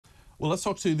Well, let's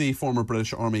talk to the former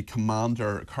British Army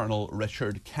commander, Colonel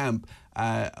Richard Kemp.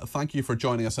 Thank you for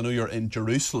joining us. I know you're in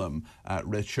Jerusalem,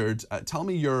 Richard. Tell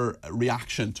me your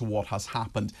reaction to what has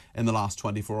happened in the last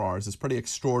 24 hours. It's pretty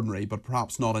extraordinary, but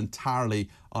perhaps not entirely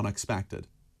unexpected.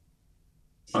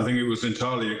 I think it was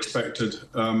entirely expected.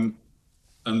 And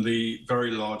the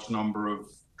very large number of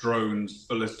drones,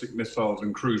 ballistic missiles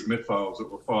and cruise missiles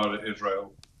that were fired at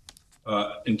Israel,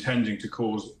 intending to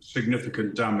cause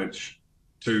significant damage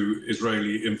to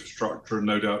Israeli infrastructure and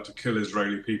no doubt to kill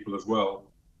Israeli people as well,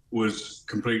 was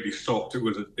completely stopped.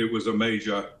 It was a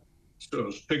major sort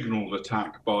of signaled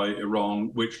attack by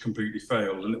Iran, which completely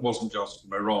failed. And it wasn't just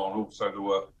from Iran. Also, there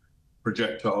were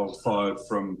projectiles fired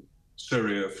from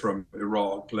Syria, from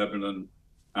Iraq, Lebanon,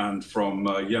 and from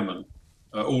Yemen,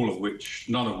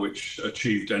 none of which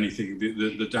achieved anything.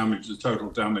 The damage, the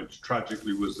total damage,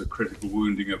 tragically, was the critical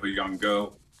wounding of a young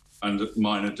girl and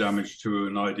minor damage to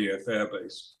an IDF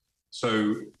airbase.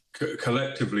 So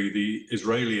collectively, the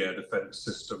Israeli air defense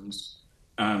systems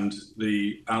and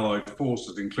the allied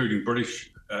forces, including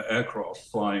British aircraft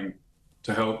flying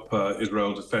to help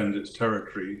Israel defend its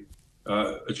territory,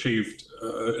 achieved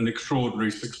an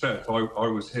extraordinary success. I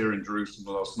was here in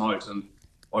Jerusalem last night, and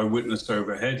I witnessed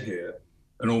overhead here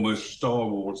an almost Star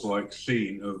Wars-like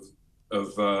scene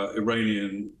of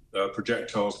Iranian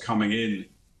projectiles coming in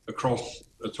across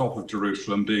the top of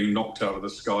Jerusalem, being knocked out of the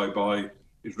sky by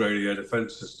Israeli air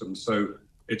defense systems. So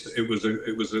it was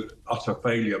an utter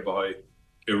failure by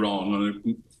Iran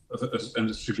and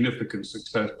a significant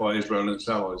success by Israel and its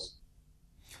allies.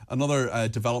 Another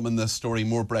development in this story,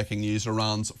 more breaking news.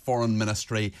 Iran's foreign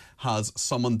ministry has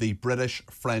summoned the British,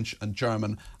 French and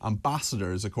German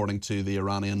ambassadors, according to the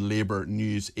Iranian Labour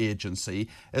News Agency.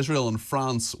 Israel and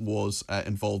France was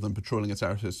involved in patrolling its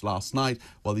airspace last night,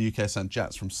 while the UK sent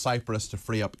jets from Cyprus to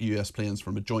free up US planes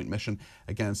from a joint mission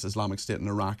against Islamic State in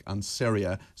Iraq and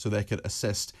Syria so they could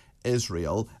assist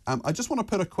Israel. I just want to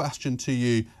put a question to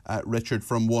you, Richard,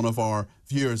 from one of our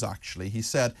viewers, actually. He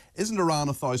said, isn't Iran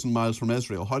 1,000 miles from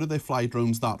Israel? How do they fly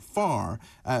drones that far?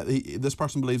 This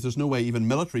person believes there's no way even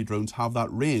military drones have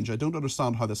that range. I don't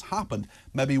understand how this happened.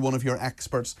 Maybe one of your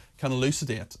experts can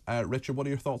elucidate. Richard, what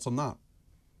are your thoughts on that?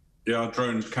 Yeah,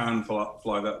 drones can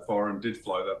fly that far and did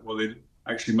fly that. Well,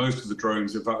 actually, most of the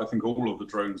drones, in fact, I think all of the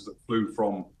drones that flew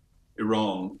from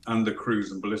Iran and the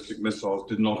cruise and ballistic missiles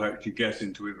did not actually get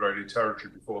into Israeli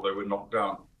territory before they were knocked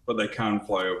down, but they can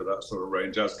fly over that sort of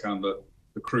range, as can the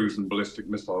cruise and ballistic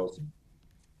missiles.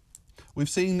 We've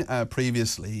seen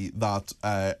previously that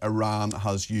Iran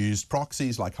has used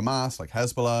proxies like Hamas, like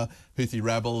Hezbollah, Houthi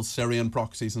rebels, Syrian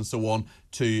proxies and so on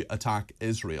to attack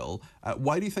Israel.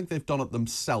 Why do you think they've done it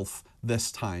themselves this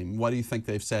time? Why do you think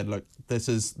they've said, look, this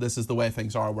is the way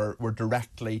things are, we're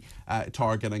directly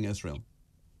targeting Israel?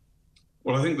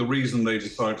 Well, I think the reason they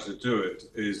decided to do it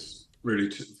is really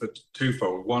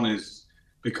twofold. One is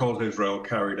because Israel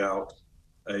carried out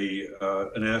an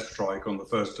airstrike on the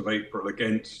 1st of April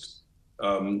against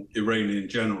Iranian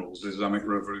generals, Islamic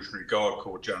Revolutionary Guard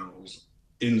Corps generals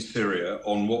in Syria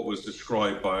on what was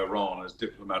described by Iran as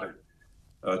diplomatic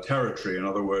territory. In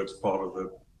other words, part of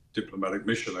the diplomatic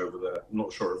mission over there. I'm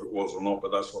not sure if it was or not,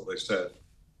 but that's what they said.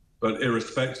 But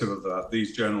irrespective of that,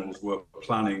 these generals were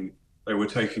planning. They were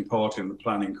taking part in the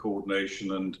planning,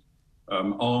 coordination and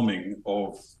arming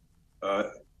of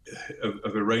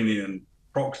Iranian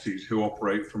proxies who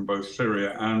operate from both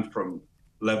Syria and from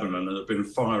Lebanon and have been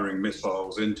firing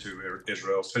missiles into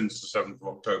Israel since the 7th of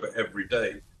October every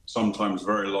day, sometimes a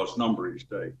very large number each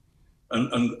day.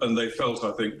 And they felt,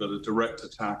 I think, that a direct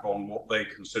attack on what they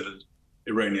considered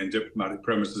Iranian diplomatic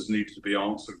premises needed to be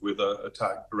answered with an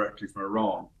attack directly from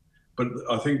Iran. But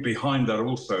I think behind that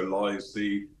also lies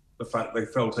the fact they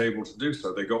felt able to do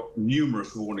so. They got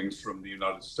numerous warnings from the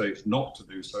United States not to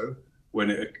do so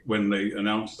when they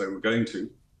announced they were going to.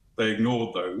 They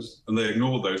ignored those, and they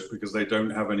ignored those because they don't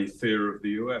have any fear of the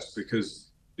US, because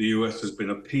the US has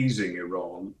been appeasing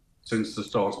Iran since the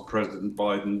start of President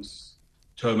Biden's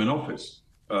term in office.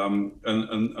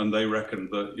 And they reckon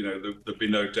that there'd be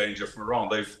no danger from Iran.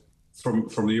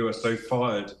 From the US, they've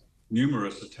fired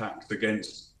numerous attacks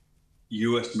against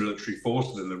US military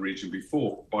forces in the region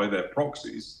before by their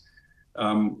proxies,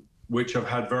 which have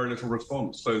had very little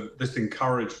response. So this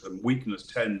encouraged them. Weakness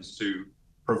tends to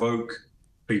provoke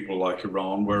people like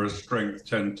Iran, whereas strength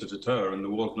tends to deter, and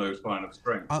there was no sign of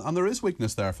strength. And there is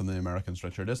weakness there from the Americans,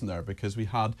 Richard, isn't there? Because we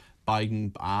had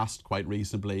Biden asked quite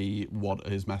reasonably what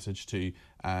his message to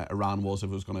Iran was if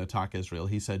it was going to attack Israel.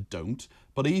 He said don't.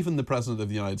 But even the President of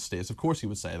the United States, of course he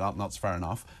would say that, and that's fair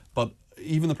enough. But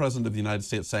even the President of the United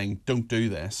States saying, don't do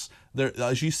this, there,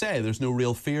 as you say, there's no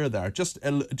real fear there. Just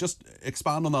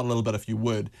expand on that a little bit, if you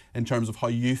would, in terms of how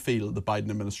you feel the Biden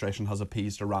administration has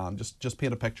appeased Iran. Just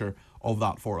paint a picture of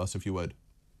that for us, if you would.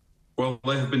 Well,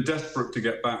 they have been desperate to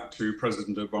get back to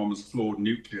President Obama's flawed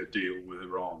nuclear deal with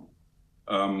Iran.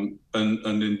 And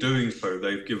in doing so,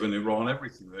 they've given Iran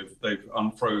everything. They've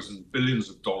unfrozen billions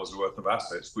of dollars worth of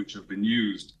assets, which have been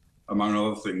used, among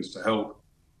other things, to help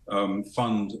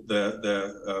fund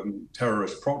their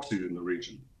terrorist proxies in the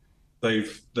region.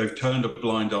 They've turned a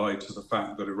blind eye to the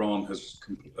fact that Iran has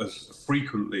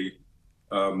frequently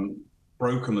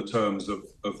broken the terms of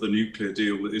the nuclear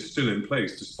deal that is still in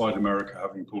place, despite America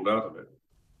having pulled out of it.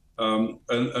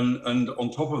 And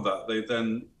on top of that, they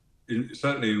then,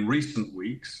 certainly in recent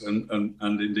weeks and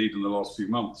indeed in the last few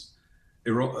months,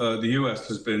 the US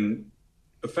has been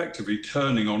effectively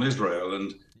turning on Israel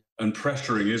and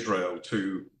pressuring Israel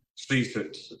to cease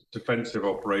its defensive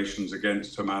operations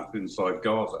against Hamas inside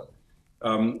Gaza.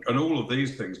 And all of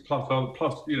these things, plus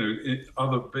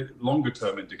other bit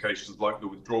longer-term indications like the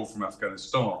withdrawal from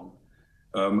Afghanistan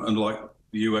and like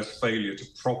the US failure to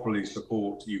properly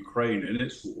support Ukraine in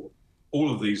its war,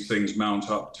 all of these things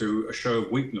mount up to a show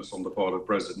of weakness on the part of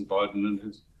President Biden and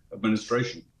his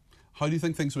administration. How do you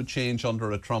think things would change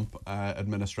under a Trump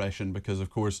administration? Because,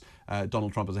 of course,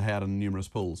 Donald Trump is ahead in numerous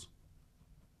polls.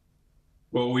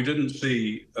 Well, we didn't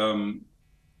see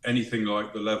anything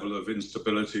like the level of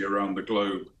instability around the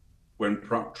globe when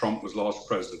Trump was last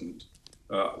president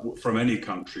from any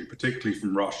country, particularly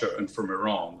from Russia and from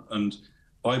Iran. And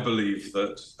I believe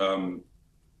that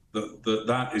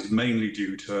that is mainly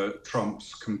due to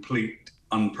Trump's complete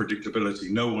unpredictability.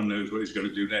 No one knows what he's going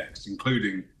to do next,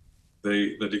 including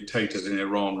the dictators in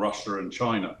Iran, Russia, and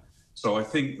China. So I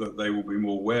think that they will be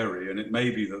more wary, and it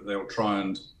may be that they'll try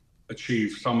and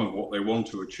achieve some of what they want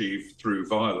to achieve through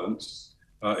violence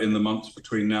in the months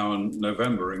between now and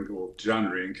November or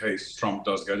January, in case Trump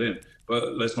does get in.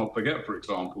 But let's not forget, for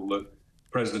example, that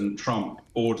President Trump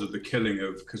ordered the killing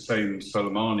of Qasem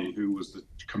Soleimani, who was the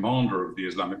commander of the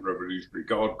Islamic Revolutionary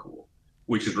Guard Corps,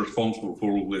 which is responsible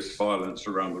for all this violence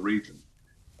around the region.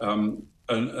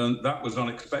 And that was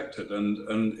unexpected.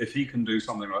 And if he can do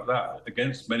something like that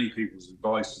against many people's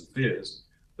advice and fears,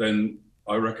 then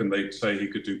I reckon they'd say he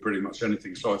could do pretty much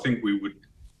anything. So I think we would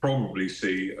probably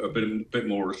see a bit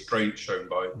more restraint shown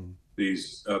by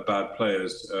these bad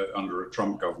players under a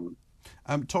Trump government.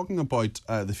 Talking about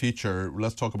the future,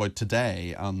 let's talk about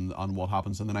today and what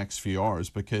happens in the next few hours,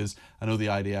 because I know the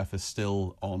IDF is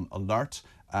still on alert.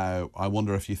 I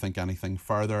wonder if you think anything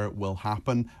further will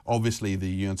happen. Obviously, the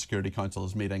UN Security Council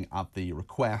is meeting at the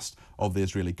request of the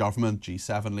Israeli government.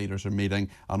 G7 leaders are meeting,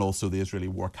 and also the Israeli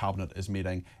War Cabinet is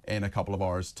meeting in a couple of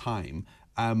hours' time.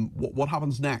 What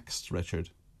happens next, Richard?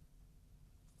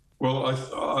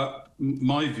 Well,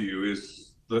 my view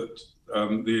is that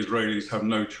the Israelis have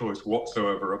no choice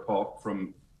whatsoever apart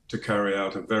from to carry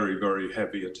out a very, very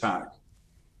heavy attack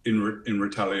in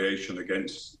retaliation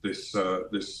against this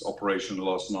operation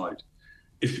last night.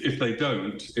 If they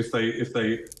don't, if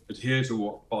they adhere to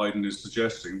what Biden is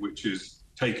suggesting, which is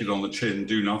take it on the chin,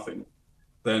 do nothing,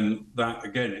 then that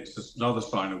again, it's just another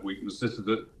sign of weakness. This is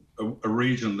a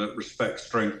region that respects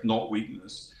strength, not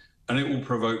weakness, and it will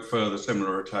provoke further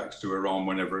similar attacks to Iran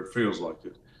whenever it feels like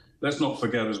it. Let's not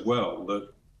forget as well that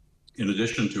in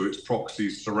addition to its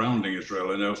proxies surrounding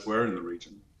Israel and elsewhere in the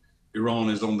region, Iran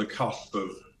is on the cusp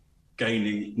of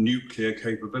gaining nuclear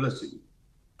capability.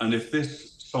 And if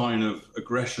this sign of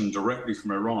aggression directly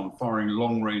from Iran, firing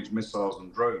long-range missiles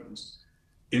and drones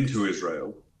into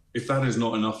Israel, if that is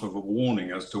not enough of a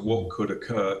warning as to what could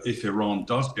occur if Iran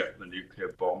does get the nuclear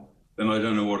bomb, then I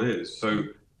don't know what is. So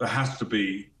there has to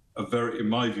be in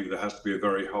my view, there has to be a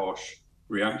very harsh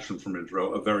reaction from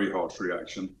Israel, a very harsh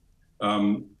reaction.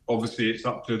 Obviously, it's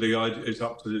up to the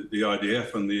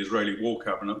IDF and the Israeli War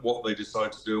Cabinet what they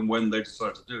decide to do and when they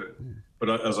decide to do it.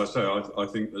 But as I say, I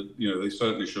think that they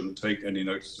certainly shouldn't take any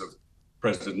notice of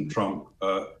President Trump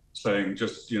saying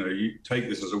just you take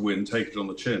this as a win, take it on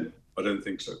the chin. I don't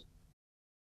think so.